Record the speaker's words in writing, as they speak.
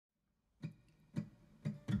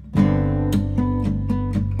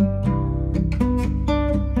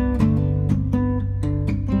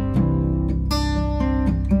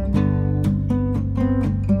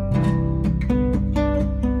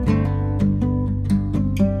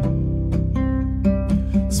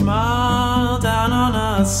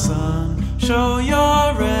the sun, show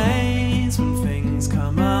your rays when things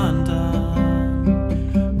come undone.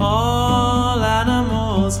 All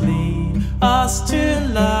animals lead us to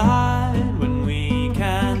light when we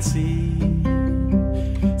can see.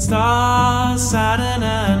 Stars, Saturn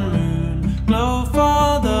and Moon glow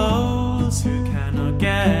for those who cannot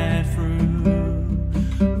get through.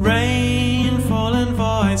 Rain, fall and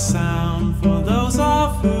voice sound for those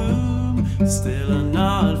of whom still are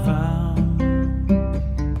not found.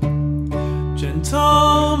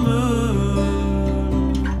 Gentle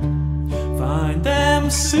moon, find them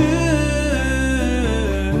soon.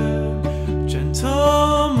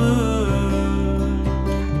 Gentle moon,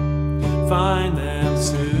 find them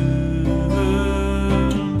soon.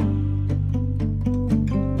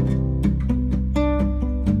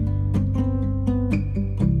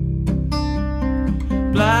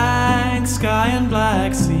 Black sky and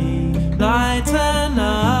black sea lighten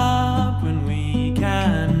up when we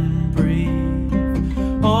can breathe.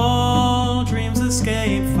 All dreams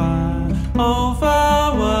escape fire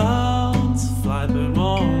over worlds, flight but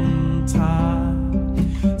won't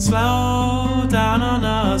tire. Slow down on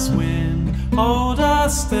us, wind, hold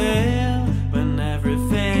us still when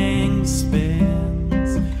everything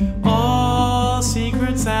spins. All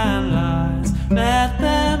secrets and lies, let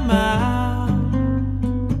them out.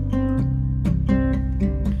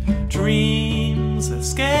 Dreams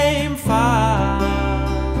escape fire,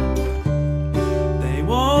 they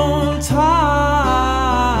won't tire.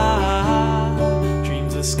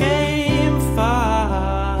 Dreams escape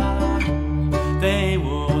fire, they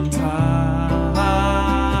won't tire.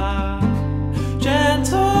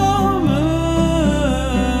 Gentle moon,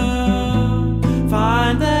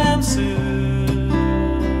 find them soon.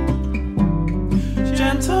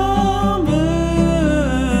 Gentle moon,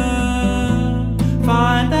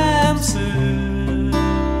 find them soon.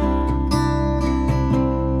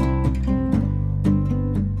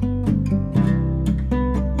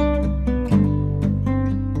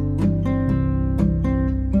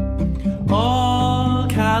 All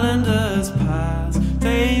calendars pass,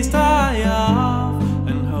 days die off,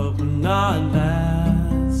 and hope will not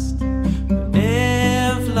last. But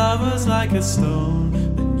if love was like a stone,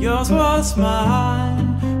 then yours was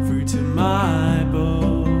mine, through to my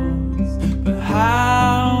bones. But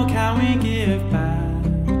how can we give back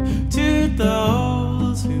to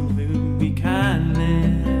those who we can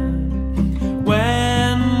live?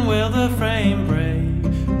 When will the frame break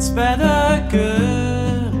and spare the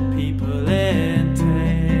good people it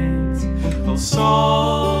takes? All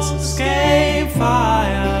souls escape